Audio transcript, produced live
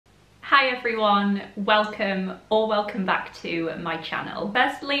Hi everyone, welcome or welcome back to my channel.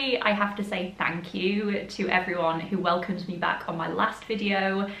 Firstly, I have to say thank you to everyone who welcomed me back on my last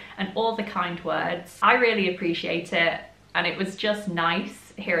video and all the kind words. I really appreciate it, and it was just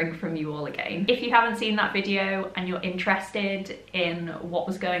nice hearing from you all again. If you haven't seen that video and you're interested in what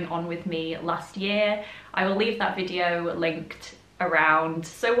was going on with me last year, I will leave that video linked around.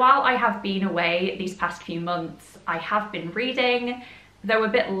 So while I have been away these past few months, I have been reading, though a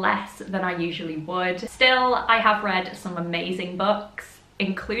bit less than I usually would. Still, I have read some amazing books,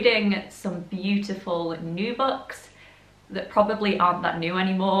 including some beautiful new books that probably aren't that new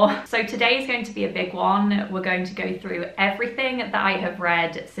anymore. So today is going to be a big one. We're going to go through everything that I have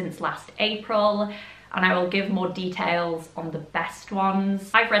read since last April, and I will give more details on the best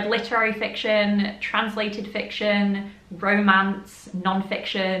ones. I've read literary fiction, translated fiction, romance,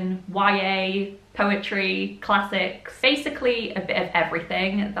 non-fiction, YA, poetry, classics, basically a bit of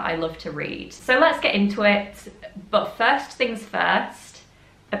everything that I love to read. So let's get into it. But first things first,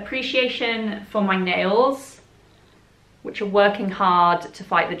 appreciation for my nails, which are working hard to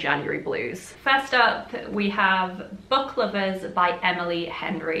fight the January blues. First up, we have Book Lovers by Emily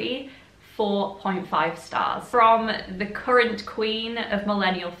Henry, 4.5 stars. From the current queen of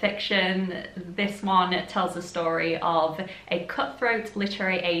millennial fiction, this one tells the story of a cutthroat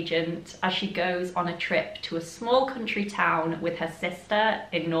literary agent as she goes on a trip to a small country town with her sister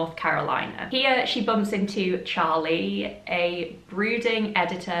in North Carolina. Here she bumps into Charlie, a brooding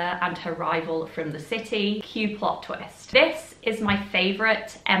editor and her rival from the city. Cue plot twist. This is my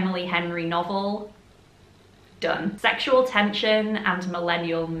favourite Emily Henry novel. Done. Sexual tension and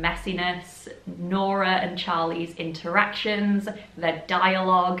millennial messiness, Nora and Charlie's interactions, their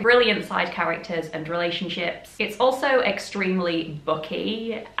dialogue, brilliant side characters and relationships. It's also extremely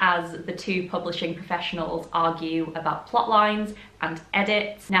booky, as the two publishing professionals argue about plot lines and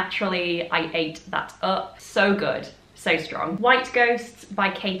edits. Naturally, I ate that up. So good. So strong. White Ghosts by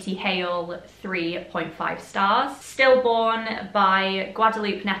Katie Hale, 3.5 stars. Stillborn by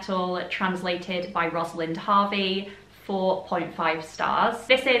Guadalupe Nettle, translated by Rosalind Harvey, 4.5 stars.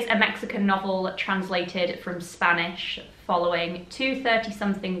 This is a Mexican novel translated from Spanish, following two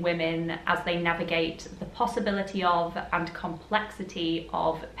 30-something women as they navigate the possibility of and complexity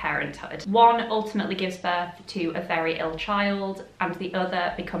of parenthood. One ultimately gives birth to a very ill child, and the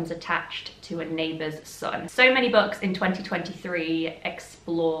other becomes attached to a neighbour's son. So many books in 2023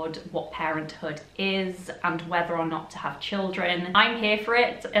 explored what parenthood is and whether or not to have children. I'm here for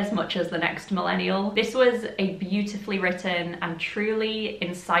it as much as the next millennial. This was a beautifully written and truly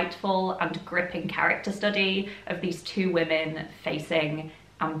insightful and gripping character study of these two women facing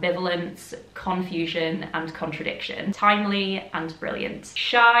ambivalence, confusion and contradiction. Timely and brilliant.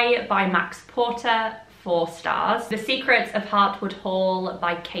 Shy by Max Porter, 4 stars. The Secrets of Heartwood Hall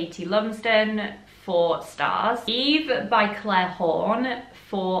by Katie Lumsden, 4 stars. Eve by Claire Horn,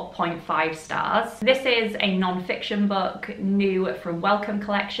 4.5 stars. This is a non-fiction book, new from Wellcome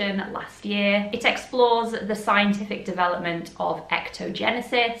Collection last year. It explores the scientific development of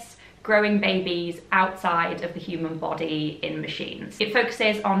ectogenesis, growing babies outside of the human body in machines. It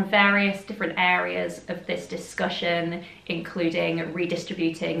focuses on various different areas of this discussion, including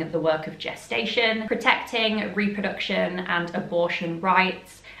redistributing the work of gestation, protecting reproduction and abortion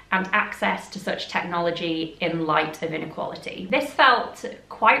rights, and access to such technology in light of inequality. This felt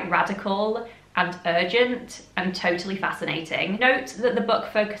quite radical and urgent and totally fascinating. Note that the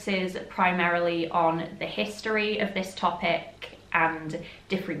book focuses primarily on the history of this topic and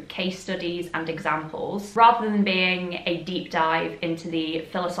different case studies and examples, rather than being a deep dive into the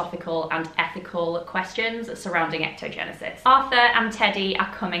philosophical and ethical questions surrounding ectogenesis. Arthur and Teddy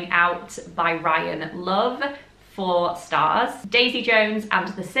are coming out by Ryan Love, 4 stars. Daisy Jones and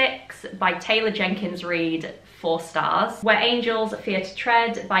the Six by Taylor Jenkins-Reid, 4 stars. Where Angels Fear to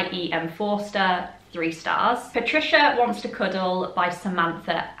Tread by E.M. Forster, 3 stars. Patricia Wants to Cuddle by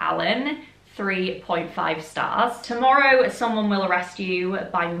Samantha Allen, 3.5 stars. Tomorrow Someone Will Arrest You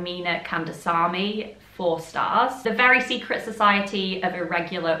by Meena Kandasamy, 4 stars. The Very Secret Society of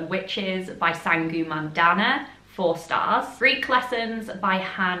Irregular Witches by Sangu Mandana, 4 stars. Greek Lessons by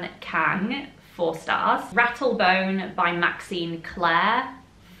Han Kang, 4 stars. Rattlebone by Maxine Clare,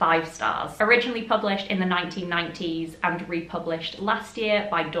 5 stars. Originally published in the 1990s and republished last year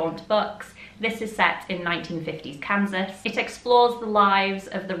by Daunt Books, this is set in 1950s Kansas. It explores the lives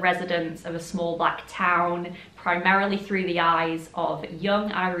of the residents of a small black town, primarily through the eyes of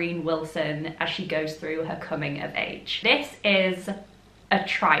young Irene Wilson as she goes through her coming of age. This is a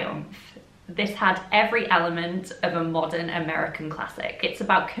triumph. This had every element of a modern American classic. It's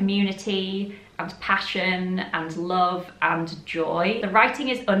about community and passion and love and joy. The writing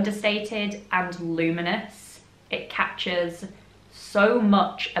is understated and luminous. It captures so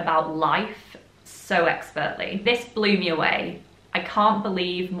much about life so expertly. This blew me away. I can't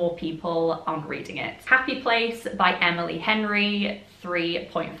believe more people aren't reading it. Happy Place by Emily Henry,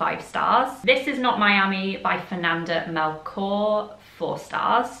 3.5 stars. This Is Not Miami by Fernanda Melchor, 4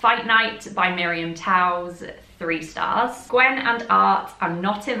 stars. Fight Night by Miriam Towes, 3 stars. Gwen and Art Are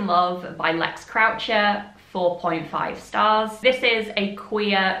Not in Love by Lex Croucher, 4.5 stars. This is a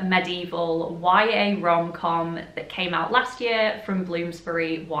queer medieval YA rom-com that came out last year from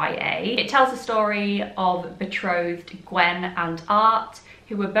Bloomsbury YA. It tells the story of betrothed Gwen and Art,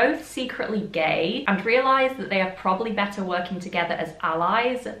 who were both secretly gay and realise that they are probably better working together as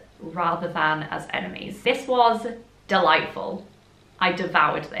allies rather than as enemies. This was delightful. I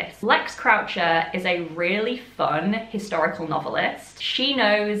devoured this. Lex Croucher is a really fun historical novelist. She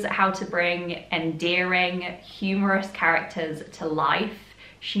knows how to bring endearing, humorous characters to life.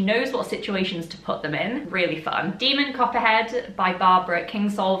 She knows what situations to put them in. Really fun. Demon Copperhead by Barbara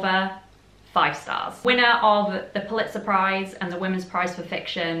Kingsolver, 5 stars. Winner of the Pulitzer Prize and the Women's Prize for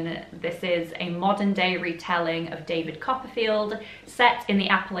Fiction, this is a modern day retelling of David Copperfield set in the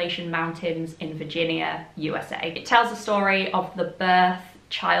Appalachian Mountains in Virginia, USA. It tells the story of the birth,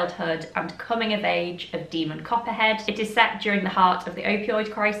 childhood and coming of age of Demon Copperhead. It is set during the heart of the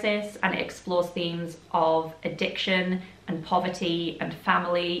opioid crisis and it explores themes of addiction and poverty and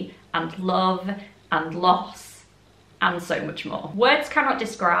family and love and loss and so much more. Words cannot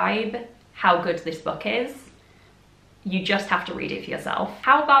describe how good this book is. You just have to read it for yourself.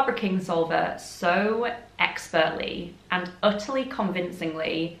 How Barbara Kingsolver so expertly and utterly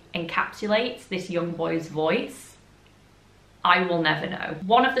convincingly encapsulates this young boy's voice, I will never know.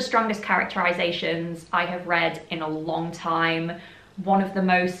 One of the strongest characterizations I have read in a long time, one of the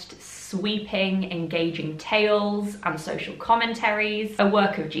most sweeping, engaging tales and social commentaries, a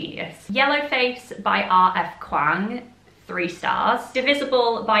work of genius. Yellowface by R.F. Kuang, 3 stars.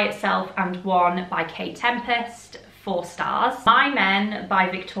 Divisible by Itself and One by Kay Tempest, 4 stars. My Men by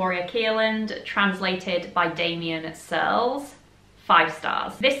Victoria Kieland, translated by Damien Searles, 5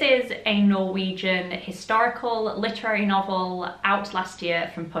 stars. This is a Norwegian historical literary novel out last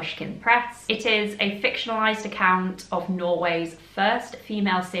year from Pushkin Press. It is a fictionalized account of Norway's first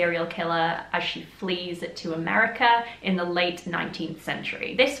female serial killer as she flees to America in the late 19th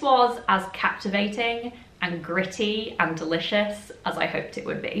century. This was as captivating and gritty and delicious as I hoped it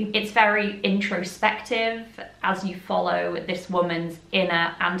would be. It's very introspective as you follow this woman's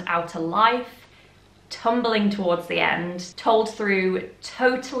inner and outer life, tumbling towards the end, told through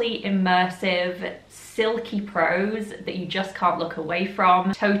totally immersive, silky prose that you just can't look away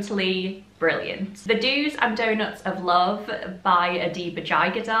from. Totally brilliant. The Do's and Donuts of Love by Adiba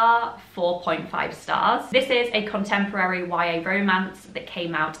Jaigadar, 4.5 stars. This is a contemporary YA romance that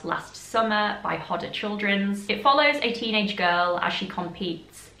came out last summer by Hodder Children's. It follows a teenage girl as she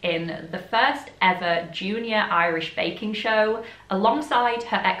competes in the first ever junior Irish baking show alongside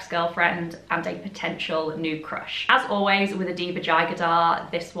her ex-girlfriend and a potential new crush. As always with Adiba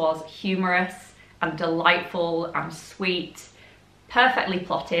Jaigadar, this was humorous and delightful and sweet, perfectly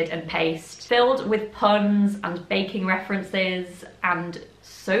plotted and paced, filled with puns and baking references and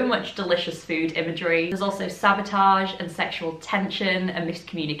so much delicious food imagery. There's also sabotage and sexual tension and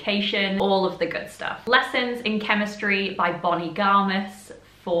miscommunication, all of the good stuff. Lessons in Chemistry by Bonnie Garmus,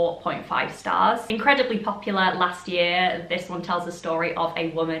 4.5 stars. Incredibly popular last year, this one tells the story of a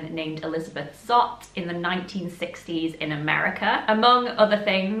woman named Elizabeth Zott in the 1960s in America. Among other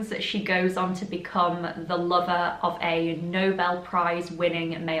things, she goes on to become the lover of a Nobel Prize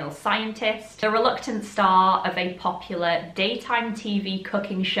winning male scientist, the reluctant star of a popular daytime TV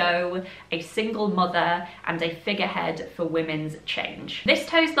cooking show, a single mother, and a figurehead for women's change. This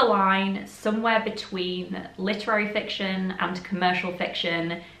toes the line somewhere between literary fiction and commercial fiction,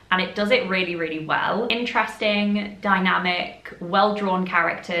 and it does it really, really well. Interesting, dynamic, well-drawn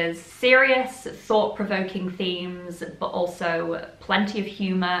characters, serious, thought-provoking themes, but also plenty of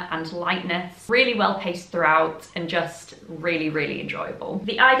humor and lightness. Really well-paced throughout and just really, really enjoyable.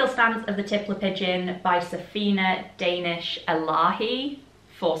 The Idle Stance of the Tippler Pigeon by Safina Danish Elahi,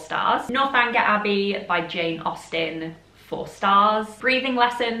 4 stars. Northanger Abbey by Jane Austen, 4 stars. Breathing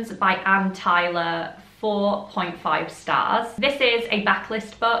Lessons by Anne Tyler, 4.5 stars. This is a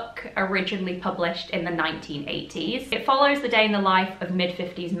backlist book originally published in the 1980s. It follows the day in the life of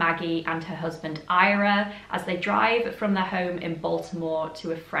mid-50s Maggie and her husband Ira as they drive from their home in Baltimore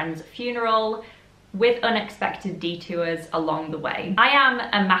to a friend's funeral, with unexpected detours along the way. I am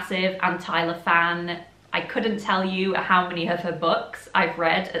a massive Anne Tyler fan. I couldn't tell you how many of her books I've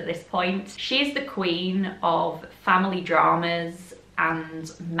read at this point. She's the queen of family dramas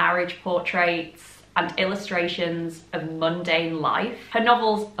and marriage portraits and illustrations of mundane life. Her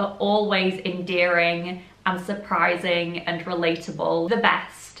novels are always endearing and surprising and relatable, the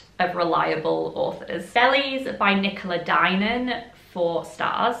best of reliable authors. Bellies by Nicola Dinan, 4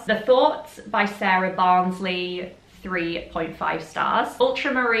 stars. The Thoughts by Sarah Barnsley, 3.5 stars.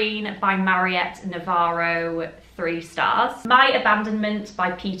 Ultramarine by Mariette Navarro, 3 stars. My Abandonment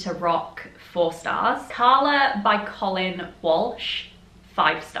by Peter Rock, 4 stars. Carla by Colin Walsh,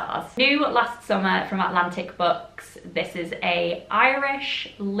 5 stars. New last summer from Atlantic Books. This is a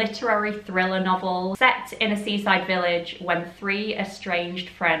Irish literary thriller novel set in a seaside village when 3 estranged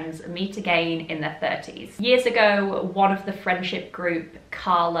friends meet again in their 30s. Years ago, one of the friendship group,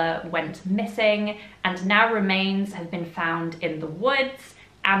 Carla, went missing, and now remains have been found in the woods,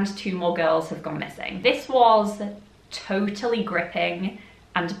 and 2 more girls have gone missing. This was totally gripping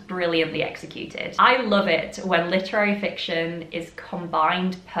and brilliantly executed. I love it when literary fiction is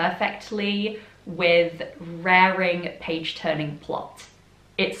combined perfectly with raring page-turning plot.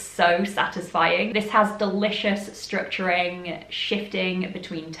 It's so satisfying. This has delicious structuring, shifting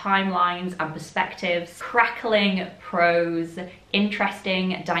between timelines and perspectives, crackling prose,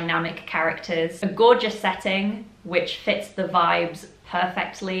 interesting dynamic characters, a gorgeous setting which fits the vibes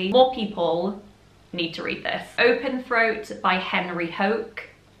perfectly. More people need to read this. Open Throat by Henry Hoke,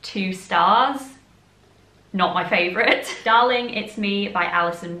 2 stars. Not my favourite. Darling, It's Me by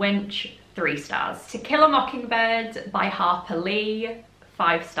Alison Winch, 3 stars. To Kill a Mockingbird by Harper Lee,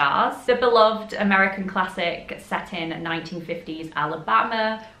 5 stars. The beloved American classic set in 1950s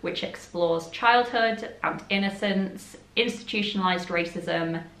Alabama, which explores childhood and innocence, institutionalized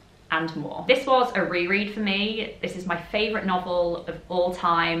racism, and more. This was a reread for me. This is my favourite novel of all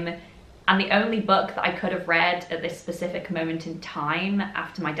time, and the only book that I could have read at this specific moment in time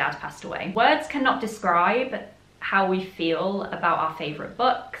after my dad passed away. Words cannot describe how we feel about our favourite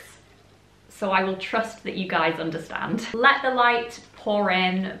books, so I will trust that you guys understand. Let the Light Pour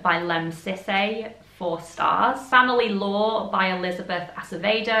In by Lem Sissay, 4 stars. Family Law by Elizabeth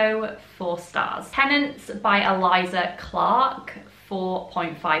Acevedo, 4 stars. Tenants by Eliza Clark,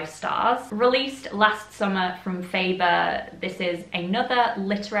 4.5 stars. Released last summer from Faber, this is another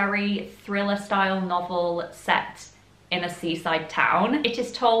literary thriller style novel set in a seaside town. It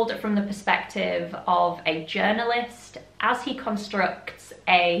is told from the perspective of a journalist as he constructs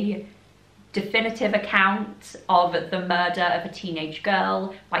a definitive account of the murder of a teenage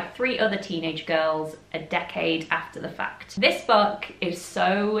girl by 3 other teenage girls a decade after the fact. This book is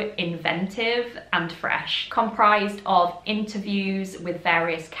so inventive and fresh, comprised of interviews with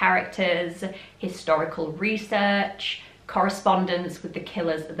various characters, historical research, correspondence with the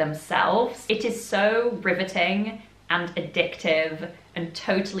killers themselves. It is so riveting and addictive and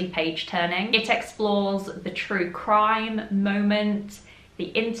totally page-turning. It explores the true crime moment, the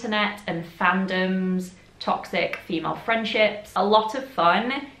internet and fandoms, toxic female friendships, a lot of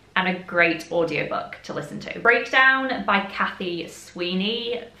fun, and a great audiobook to listen to. Breakdown by Kathy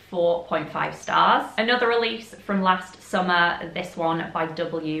Sweeney, 4.5 stars. Another release from last summer, this one by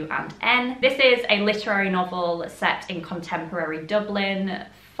W&N. This is a literary novel set in contemporary Dublin,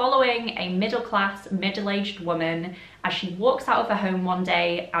 following a middle-class, middle-aged woman as she walks out of her home one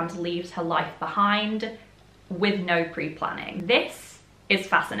day and leaves her life behind with no pre-planning. This is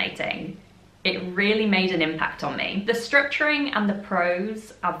fascinating. It really made an impact on me. The structuring and the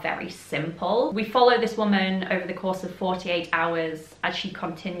prose are very simple. We follow this woman over the course of 48 hours as she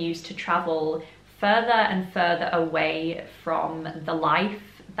continues to travel further and further away from the life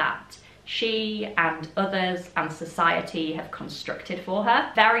that she and others and society have constructed for her.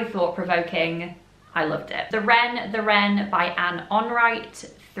 Very thought-provoking. I loved it. The Wren by Anne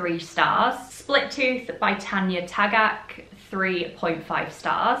Onright, 3 stars. Split Tooth by Tanya Tagak, 3.5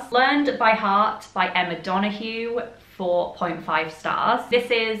 stars. Learned by Heart by Emma Donoghue, 4.5 stars. This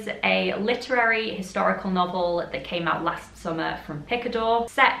is a literary historical novel that came out last summer from Picador.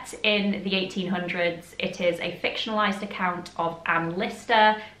 Set in the 1800s, it is a fictionalized account of Anne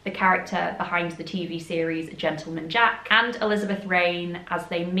Lister, the character behind the TV series Gentleman Jack, and Elizabeth Rain as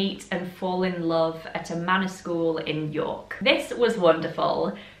they meet and fall in love at a manor school in York. This was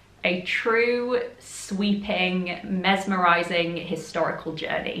wonderful. A true, sweeping, mesmerizing historical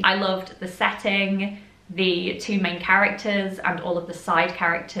journey. I loved the setting, the 2 main characters and all of the side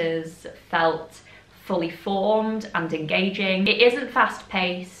characters felt fully formed and engaging. It isn't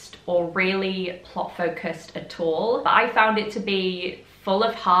fast-paced or really plot-focused at all, but I found it to be full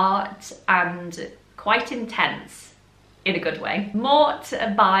of heart and quite intense in a good way. Mort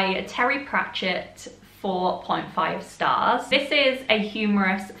by Terry Pratchett, 4.5 stars. This is a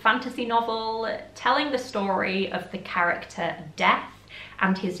humorous fantasy novel telling the story of the character Death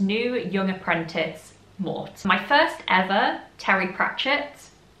and his new young apprentice, Mort. My first ever Terry Pratchett.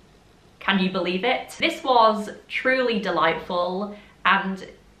 Can you believe it? This was truly delightful and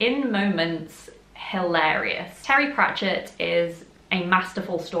in moments hilarious. Terry Pratchett is a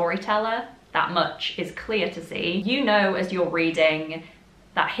masterful storyteller. That much is clear to see. You know as you're reading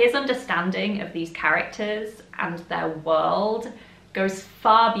that his understanding of these characters and their world goes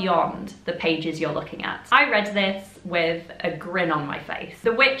far beyond the pages you're looking at. I read this with a grin on my face.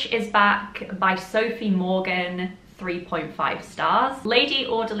 The Witch is Back by Sophie Morgan, 3.5 stars. Lady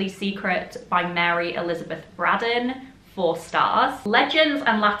Orderly's Secret by Mary Elizabeth Braddon, 4 stars. Legends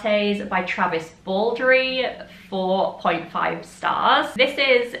and Lattes by Travis Baldry, 4.5 stars. This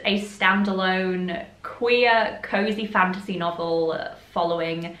is a standalone queer cozy fantasy novel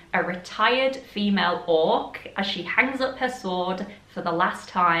following a retired female orc as she hangs up her sword for the last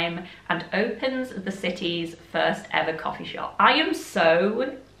time and opens the city's first ever coffee shop. I am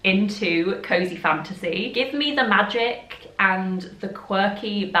so into cozy fantasy. Give me the magic and the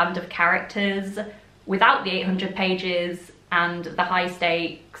quirky band of characters without the 800 pages and the high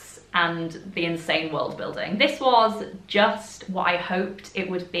stakes and the insane world building. This was just what I hoped it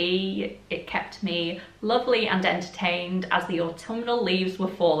would be. It kept me lovely and entertained as the autumnal leaves were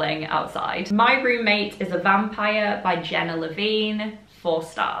falling outside. My Roommate is a Vampire by Jenna Levine, 4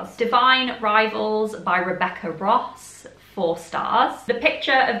 stars. Divine Rivals by Rebecca Ross, 4 stars. The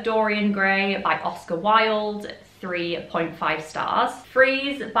Picture of Dorian Gray by Oscar Wilde, 3.5 stars.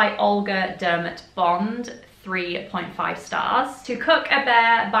 Freeze by Olga Dermot Bond, 3.5 stars. To Cook a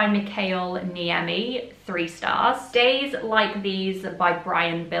Bear by Mikhail Niemi, 3 stars. Days Like These by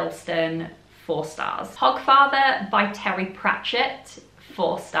Brian Bilston, 4 stars. Hogfather by Terry Pratchett,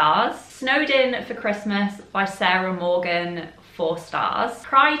 4 stars. Snowed In for Christmas by Sarah Morgan, 4 stars.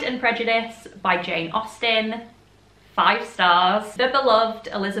 Pride and Prejudice by Jane Austen, 5 stars. The Beloved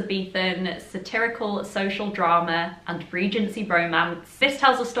Elizabethan satirical social drama and Regency romance. This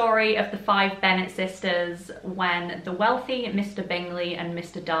tells the story of the 5 Bennet sisters when the wealthy Mr. Bingley and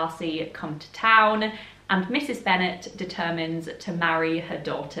Mr. Darcy come to town and Mrs. Bennet determines to marry her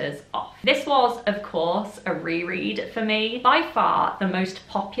daughters off. This was, of course, a reread for me. By far, the most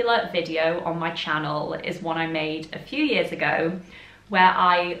popular video on my channel is one I made a few years ago where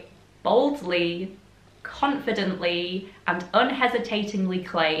I boldly, confidently and unhesitatingly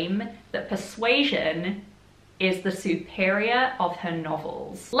claim that Persuasion is the superior of her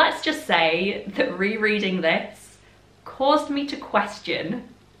novels. Let's just say that rereading this caused me to question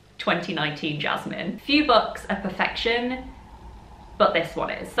 2019 Jasmine. Few books are perfection, but this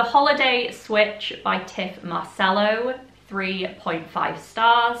one is. The Holiday Switch by Tiff Marcello, 3.5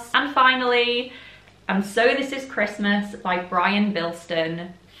 stars. And finally, And So This Is Christmas by Brian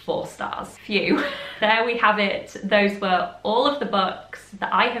Bilston, 4 stars. Phew. There we have it. Those were all of the books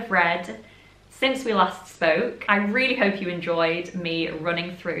that I have read since we last spoke. I really hope you enjoyed me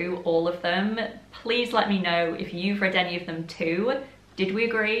running through all of them. Please let me know if you've read any of them too. Did we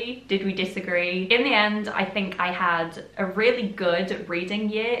agree? Did we disagree? In the end, I think I had a really good reading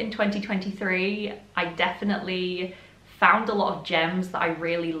year in 2023. I definitely found a lot of gems that I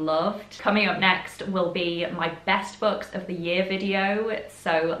really loved. Coming up next will be my best books of the year video,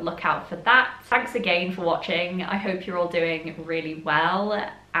 so look out for that. Thanks again for watching. I hope you're all doing really well,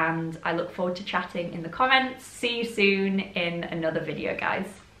 and I look forward to chatting in the comments. See you soon in another video, guys.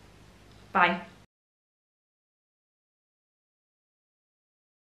 Bye.